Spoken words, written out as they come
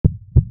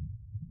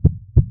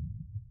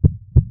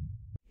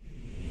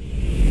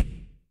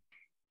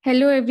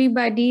Hello,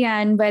 everybody,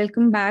 and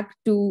welcome back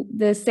to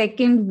the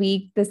second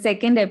week, the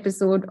second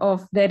episode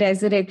of the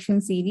Resurrection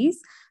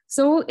series.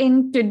 So,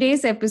 in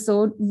today's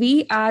episode,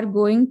 we are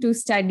going to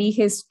study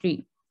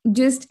history,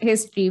 just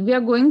history. We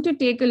are going to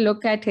take a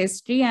look at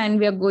history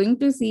and we are going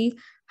to see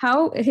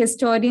how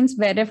historians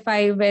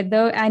verify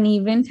whether an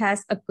event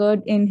has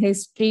occurred in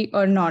history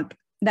or not.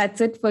 That's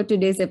it for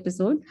today's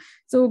episode.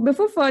 So,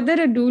 before further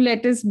ado,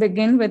 let us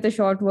begin with a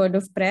short word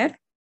of prayer.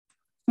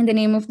 In the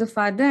name of the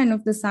Father, and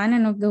of the Son,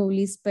 and of the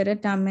Holy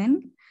Spirit.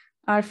 Amen.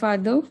 Our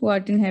Father, who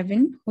art in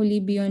heaven, holy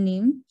be your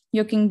name.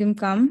 Your kingdom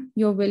come,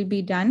 your will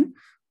be done,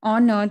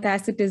 on earth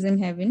as it is in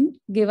heaven.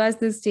 Give us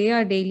this day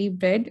our daily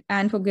bread,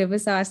 and forgive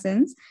us our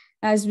sins,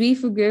 as we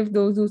forgive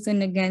those who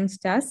sin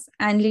against us.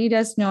 And lead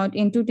us not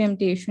into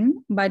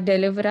temptation, but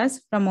deliver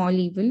us from all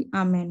evil.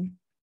 Amen.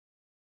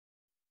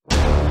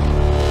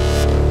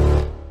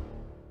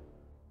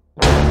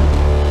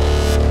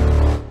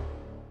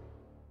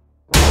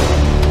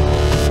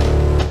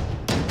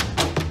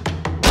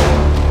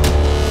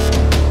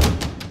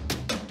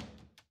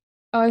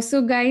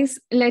 So, guys,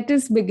 let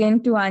us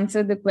begin to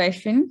answer the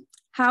question: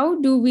 how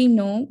do we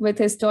know with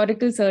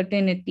historical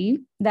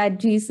certainty that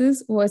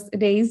Jesus was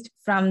raised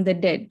from the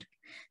dead?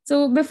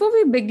 So, before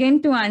we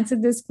begin to answer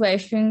this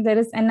question, there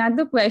is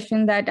another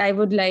question that I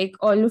would like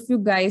all of you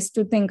guys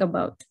to think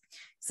about.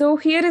 So,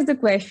 here is the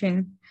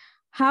question: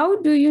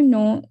 how do you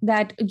know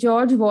that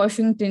George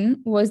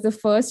Washington was the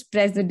first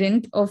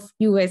president of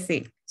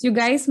USA? So, you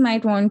guys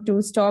might want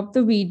to stop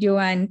the video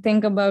and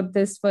think about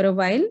this for a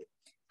while.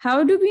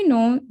 How do we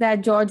know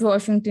that George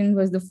Washington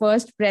was the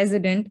first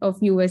president of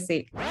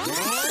USA?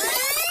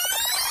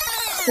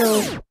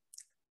 So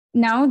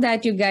now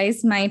that you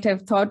guys might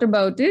have thought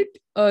about it,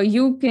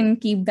 you can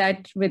keep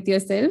that with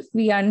yourself.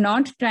 We are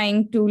not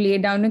trying to lay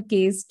down a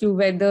case to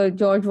whether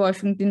George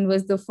Washington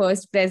was the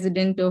first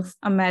president of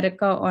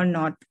America or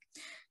not.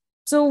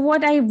 So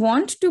what I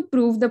want to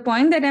prove, the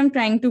point that I'm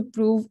trying to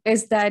prove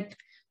is that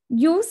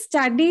you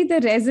study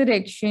the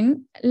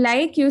resurrection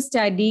like you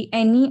study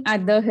any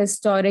other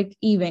historic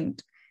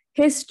event.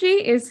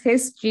 History is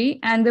history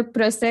and the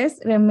process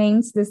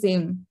remains the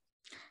same.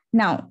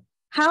 Now,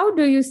 how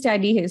do you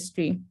study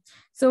history?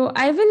 So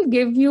I will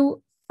give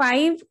you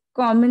 5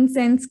 common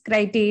sense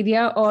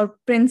criteria or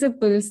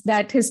principles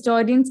that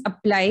historians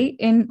apply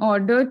in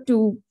order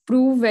to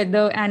prove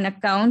whether an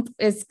account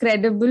is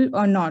credible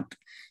or not.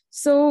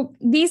 So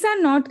these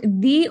are not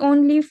the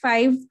only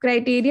 5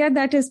 criteria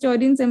that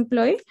historians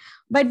employ,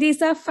 but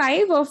these are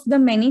 5 of the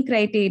many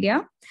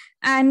criteria.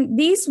 And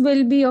these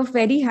will be of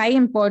very high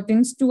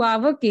importance to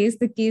our case,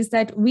 the case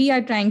that we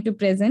are trying to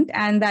present.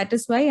 And that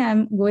is why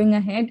I'm going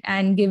ahead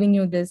and giving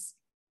you this.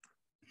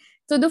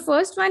 So the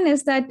first one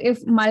is that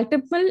if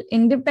multiple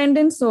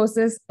independent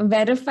sources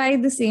verify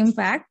the same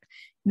fact,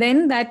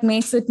 then that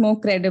makes it more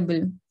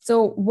credible.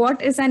 So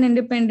what is an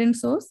independent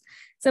source?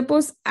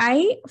 Suppose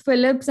I,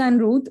 Phillips, and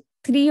Ruth,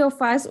 3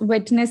 of us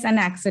witness an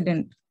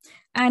accident,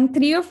 and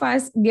 3 of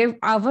us give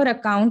our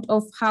account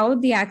of how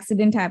the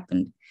accident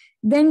happened.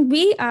 Then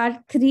we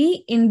are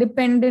 3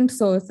 independent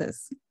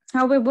sources.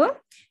 However,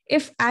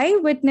 if I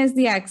witness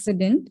the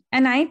accident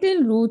and I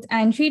tell Ruth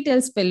and she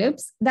tells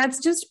Phillips, that's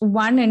just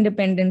one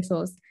independent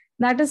source.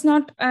 That's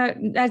not 3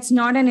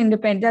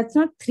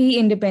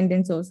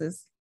 independent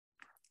sources.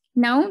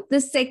 Now, the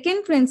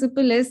second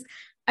principle is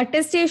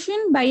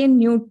attestation by a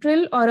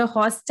neutral or a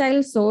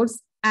hostile source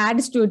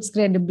adds to its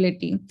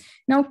credibility.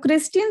 Now,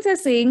 Christians are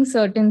saying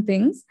certain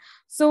things.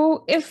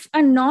 So if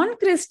a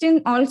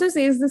non-Christian also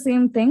says the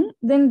same thing,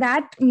 then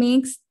that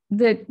makes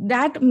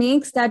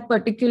that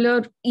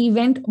particular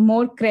event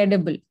more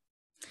credible.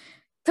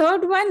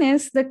 Third one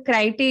is the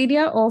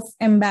criteria of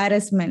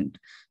embarrassment.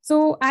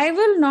 So I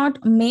will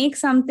not make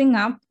something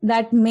up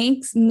that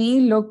makes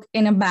me look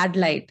in a bad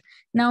light.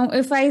 Now,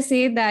 if I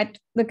say that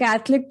the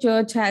Catholic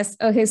Church has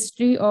a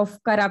history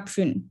of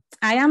corruption,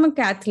 I am a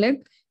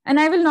Catholic and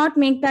I will not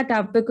make that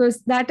up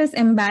because that is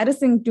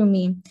embarrassing to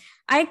me.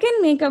 I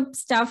can make up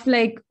stuff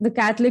like the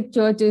Catholic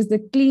Church is the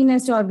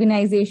cleanest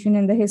organization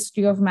in the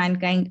history of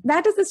mankind.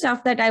 That is the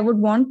stuff that I would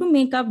want to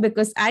make up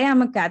because I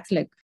am a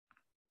Catholic.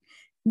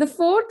 The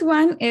fourth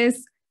one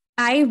is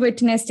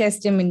eyewitness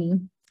testimony.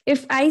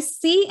 If I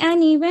see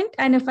an event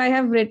and if I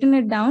have written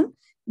it down,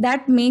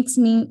 that makes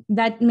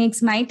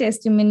my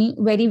testimony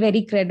very,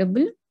 very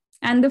credible.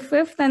 And the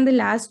fifth and the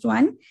last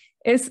one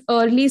is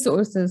early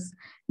sources.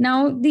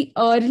 Now, the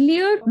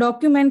earlier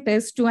document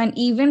is to an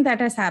event that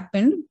has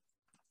happened,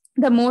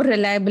 the more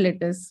reliable it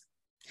is.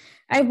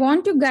 I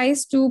want you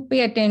guys to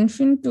pay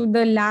attention to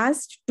the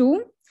last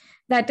 2,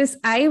 that is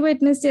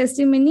eyewitness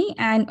testimony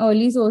and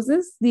early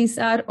sources. These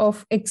are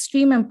of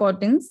extreme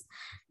importance.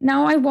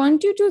 Now, I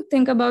want you to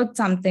think about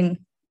something.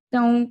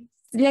 Now,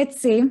 let's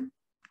say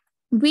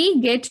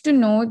we get to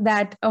know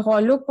that a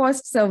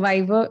Holocaust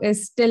survivor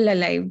is still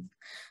alive.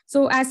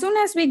 So as soon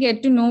as we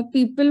get to know,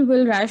 people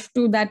will rush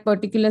to that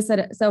particular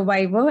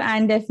survivor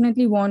and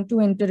definitely want to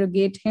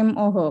interrogate him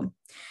or her.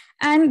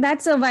 And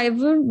that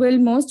survivor will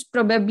most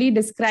probably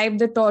describe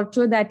the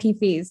torture that he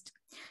faced.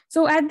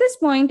 So at this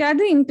point, are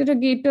the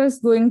interrogators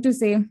going to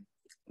say,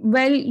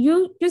 well,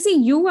 you see,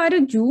 you are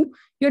a Jew,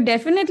 you're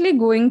definitely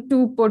going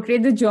to portray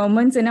the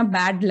Germans in a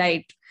bad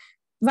light.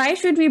 Why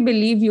should we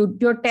believe you?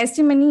 Your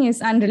testimony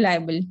is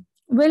unreliable.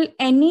 Will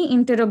any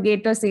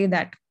interrogator say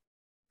that?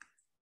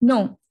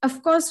 No,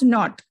 of course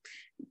not.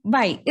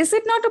 Why? Is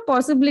it not a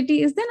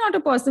possibility? Is there not a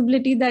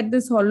possibility that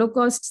this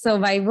Holocaust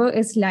survivor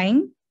is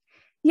lying?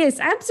 Yes,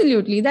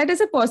 absolutely. That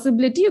is a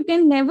possibility. You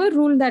can never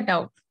rule that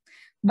out.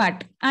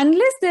 But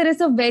unless there is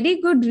a very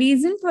good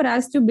reason for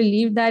us to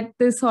believe that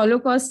this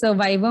Holocaust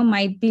survivor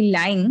might be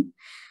lying,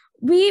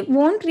 we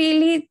won't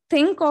really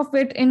think of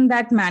it in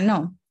that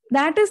manner.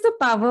 That is the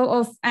power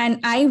of an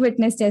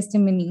eyewitness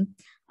testimony.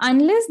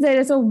 Unless there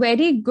is a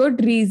very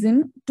good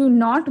reason to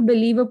not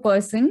believe a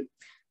person,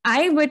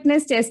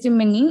 eyewitness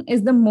testimony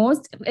is the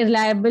most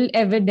reliable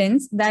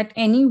evidence that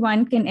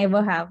anyone can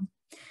ever have.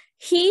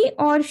 He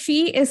or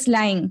she is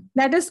lying.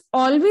 That is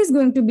always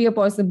going to be a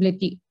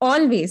possibility,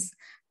 always.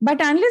 But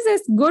unless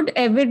there's good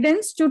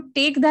evidence to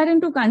take that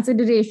into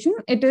consideration,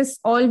 it is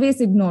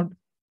always ignored.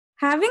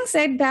 Having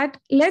said that,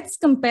 let's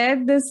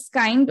compare this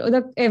kind of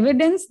the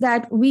evidence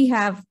that we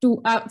have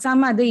to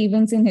some other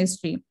events in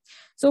history.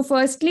 So,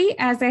 firstly,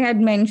 as I had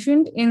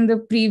mentioned in the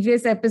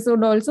previous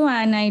episode also,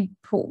 and I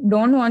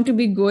don't want to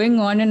be going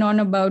on and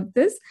on about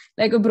this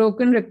like a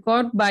broken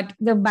record, but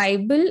the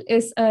Bible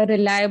is a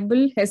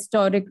reliable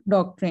historic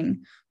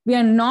doctrine. We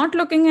are not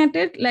looking at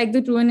it like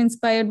the true and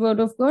inspired word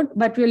of God,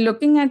 but we're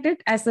looking at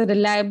it as a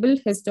reliable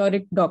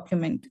historic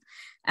document.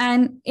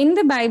 And in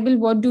the Bible,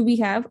 what do we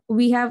have?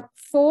 We have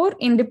 4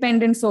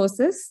 independent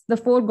sources, the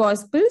 4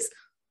 Gospels: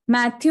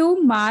 Matthew,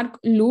 Mark,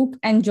 Luke,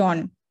 and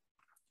John.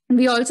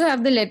 We also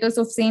have the letters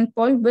of St.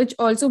 Paul, which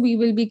also we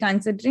will be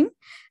considering.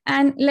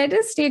 And let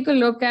us take a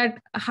look at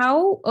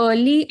how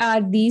early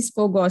are these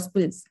 4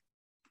 Gospels.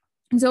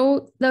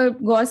 So the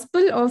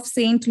Gospel of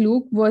St.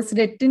 Luke was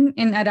written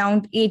in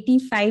around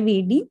 85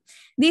 AD.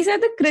 These are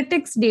the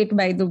critics' date,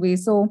 by the way.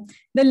 So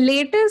the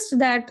latest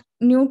that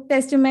New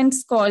Testament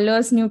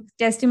scholars, New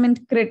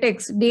Testament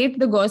critics date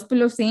the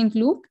Gospel of St.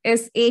 Luke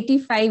is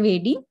 85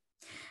 AD.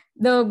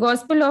 The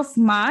Gospel of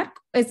Mark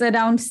is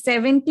around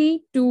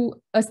 60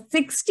 to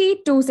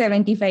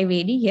 75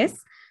 AD,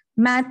 yes.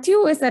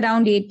 Matthew is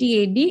around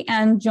 80 AD,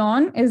 and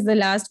John is the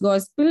last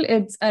Gospel.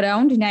 It's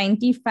around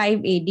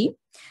 95 AD.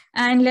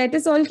 And let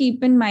us all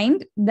keep in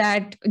mind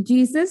that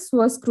Jesus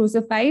was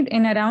crucified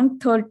in around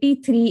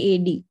 33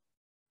 AD.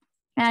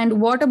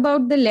 And what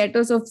about the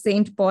letters of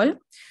St. Paul?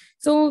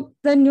 So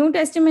the New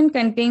Testament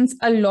contains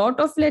a lot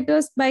of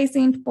letters by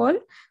St. Paul,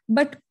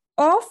 but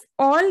of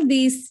all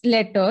these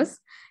letters,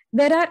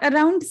 there are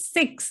around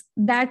 6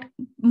 that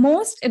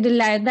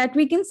that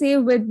we can say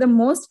with the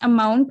most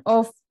amount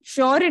of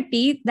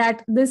surety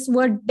that this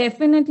were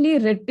definitely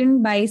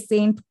written by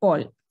St.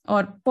 Paul,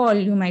 or Paul,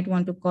 you might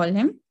want to call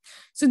him.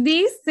 So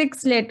these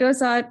 6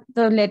 letters are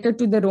the letter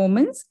to the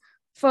Romans,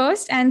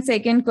 1st and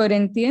 2nd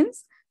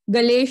Corinthians,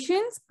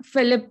 Galatians,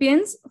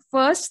 Philippians,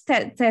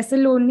 1st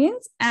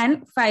Thessalonians,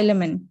 and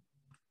Philemon.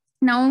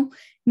 Now,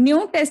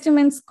 New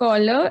Testament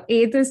scholar,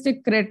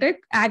 atheistic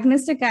critic,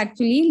 agnostic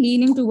actually,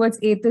 leaning towards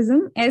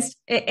atheism,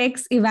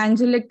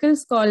 ex-evangelical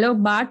scholar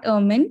Bart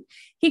Ehrman,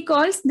 he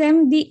calls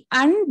them the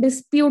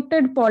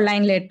undisputed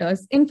Pauline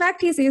letters. In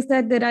fact, he says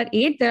that there are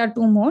 8, there are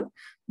 2 more,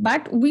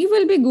 but we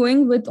will be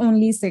going with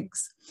only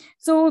 6.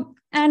 So,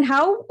 and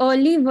how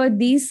early were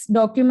these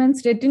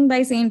documents written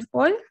by St.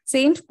 Paul?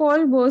 St.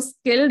 Paul was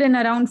killed in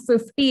around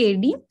 50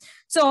 AD.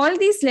 So all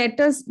these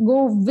letters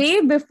go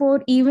way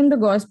before even the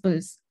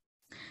Gospels.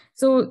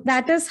 So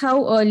that is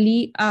how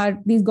early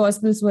these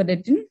Gospels were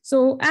written.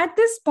 So at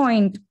this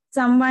point,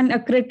 a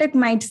critic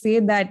might say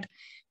that,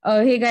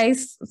 hey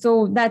guys,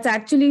 so that's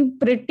actually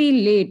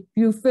pretty late.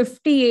 You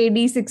 50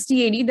 AD,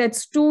 60 AD,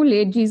 that's too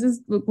late.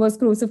 Jesus was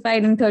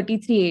crucified in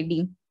 33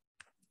 AD.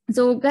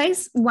 So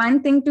guys,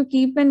 one thing to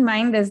keep in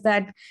mind is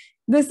that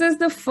this is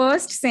the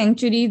 1st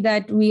century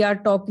that we are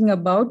talking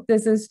about.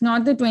 This is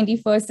not the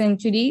 21st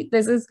century.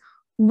 This is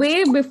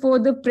way before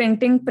the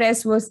printing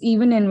press was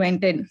even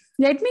invented.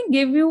 Let me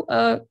give you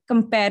a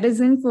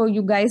comparison for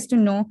you guys to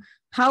know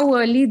how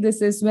early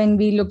this is when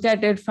we look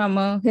at it from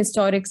a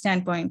historic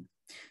standpoint.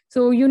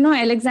 So you know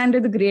Alexander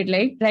the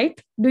Great, right?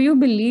 Do you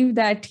believe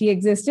that he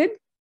existed?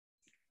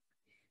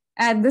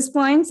 At this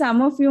point,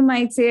 some of you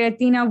might say,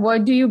 Athena,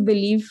 what do you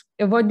believe?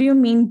 What do you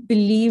mean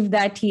believe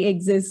that he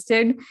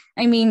existed?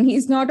 I mean,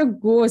 he's not a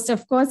ghost.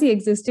 Of course he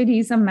existed.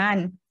 He's a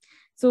man.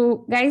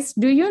 So guys,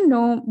 do you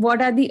know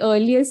what are the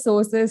earliest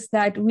sources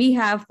that we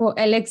have for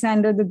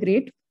Alexander the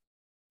Great?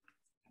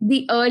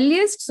 The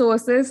earliest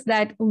sources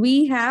that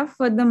we have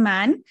for the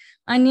man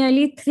are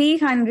nearly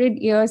 300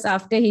 years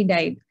after he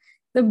died.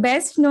 The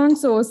best known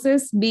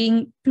sources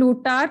being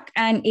Plutarch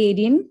and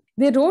Arrian.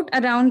 They wrote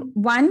around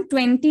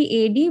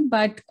 120 AD,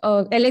 but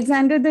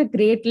Alexander the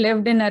Great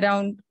lived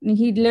around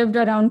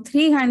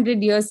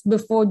 300 years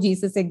before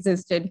Jesus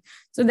existed.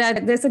 So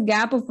that there's a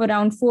gap of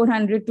around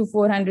 400 to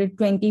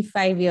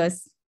 425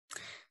 years.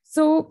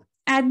 So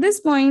at this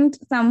point,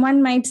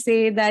 someone might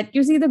say that,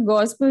 you see, the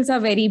Gospels are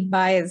very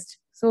biased.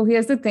 So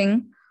here's the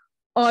thing.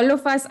 all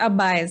of us are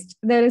biased.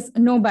 There is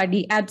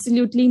nobody,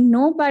 absolutely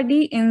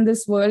nobody in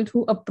this world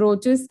who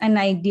approaches an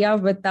idea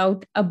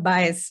without a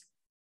bias.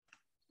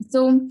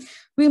 So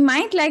we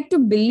might like to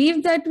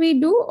believe that we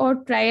do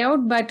or try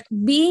out, but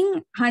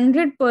being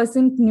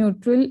 100%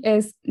 neutral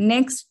is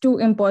next to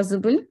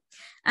impossible.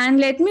 And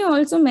let me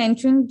also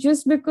mention,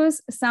 just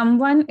because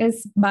someone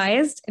is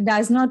biased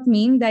does not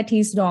mean that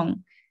he's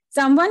wrong.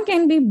 Someone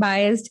can be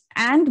biased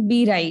and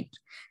be right.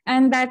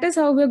 And that is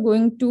how we're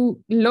going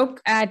to look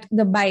at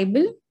the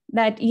Bible,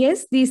 that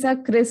yes, these are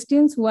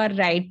Christians who are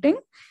writing.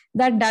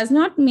 That does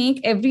not make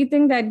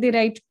everything that they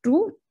write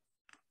true.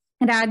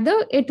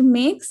 Rather, it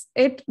makes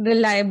it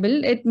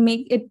reliable. It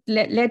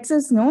lets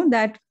us know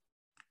that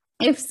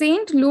if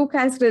Saint Luke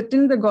has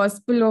written the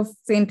Gospel of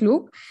Saint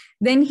Luke,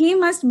 then he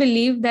must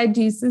believe that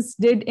Jesus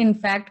did in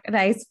fact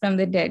rise from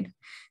the dead.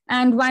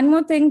 And one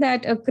more thing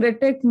that a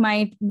critic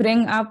might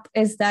bring up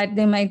is that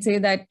they might say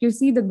that, you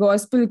see, the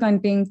Gospel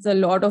contains a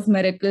lot of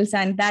miracles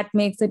and that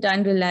makes it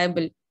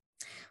unreliable.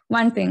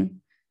 One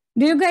thing,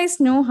 do you guys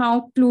know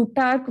how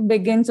Plutarch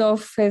begins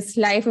off his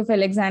life of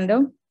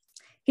Alexander?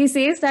 He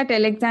says that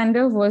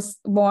Alexander was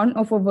born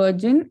of a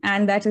virgin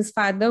and that his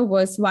father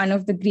was one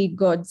of the Greek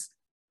gods.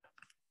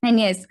 And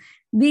yes,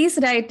 these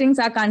writings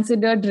are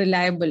considered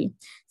reliable.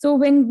 So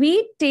when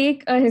we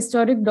take a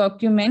historic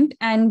document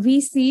and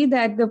we see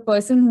that the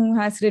person who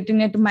has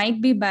written it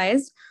might be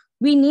biased,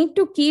 we need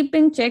to keep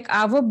in check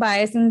our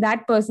bias and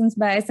that person's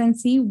bias and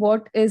see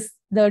what is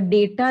the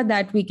data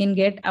that we can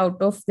get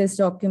out of this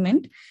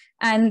document.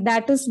 And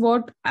that is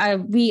what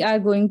we are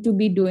going to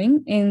be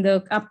doing in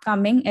the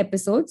upcoming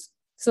episodes.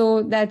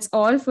 So that's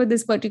all for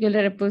this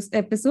particular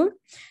episode.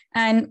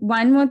 And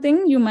one more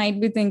thing, you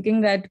might be thinking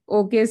that,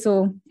 okay,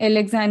 so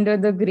Alexander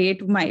the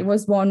Great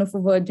was born of a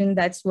virgin.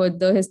 That's what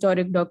the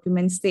historic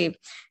documents say.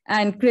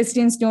 And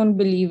Christians don't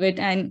believe it.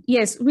 And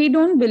yes, we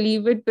don't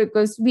believe it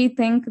because we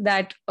think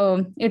that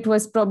it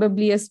was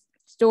probably a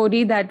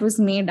story that was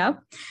made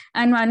up.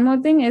 And one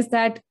more thing is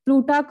that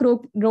Plutarch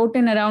wrote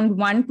in around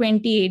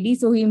 120 AD.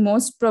 So he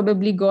most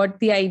probably got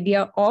the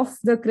idea of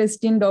the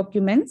Christian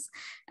documents.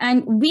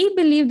 And we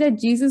believe that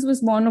Jesus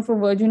was born of a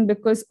virgin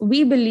because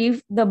we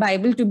believe the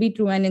Bible to be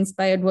true and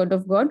inspired word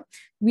of God.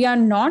 We are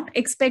not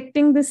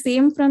expecting the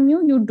same from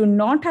you. You do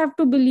not have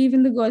to believe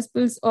in the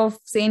Gospels of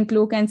St.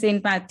 Luke and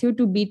St. Matthew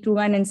to be true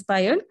and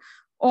inspired.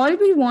 All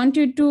we want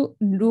you to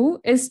do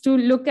is to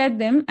look at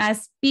them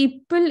as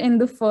people in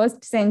the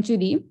first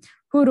century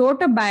who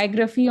wrote a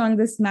biography on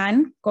this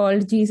man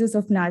called Jesus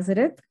of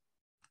Nazareth.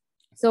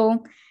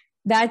 So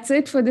that's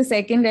it for the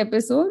second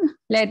episode.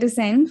 Let us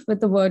end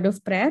with a word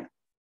of prayer.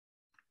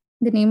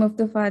 In the name of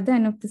the Father,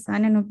 and of the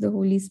Son, and of the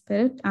Holy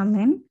Spirit.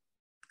 Amen.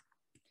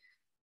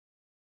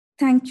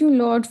 Thank you,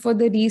 Lord, for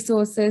the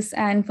resources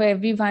and for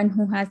everyone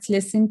who has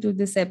listened to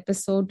this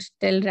episode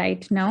till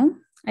right now.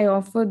 I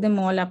offer them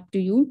all up to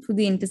you through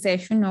the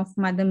intercession of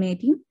Mother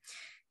Mary.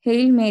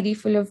 Hail Mary,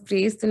 full of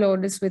grace, the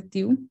Lord is with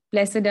you.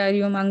 Blessed are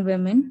you among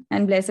women,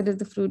 and blessed is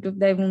the fruit of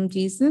thy womb,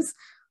 Jesus.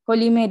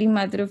 Holy Mary,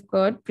 Mother of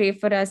God, pray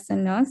for us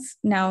sinners,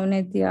 now and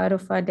at the hour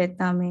of our death.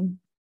 Amen.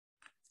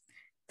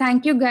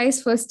 Thank you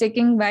guys for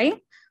sticking by.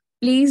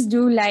 Please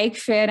do like,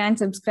 share, and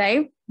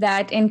subscribe.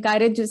 That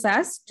encourages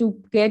us to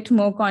get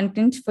more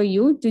content for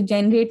you, to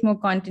generate more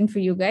content for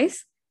you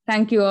guys.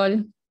 Thank you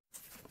all.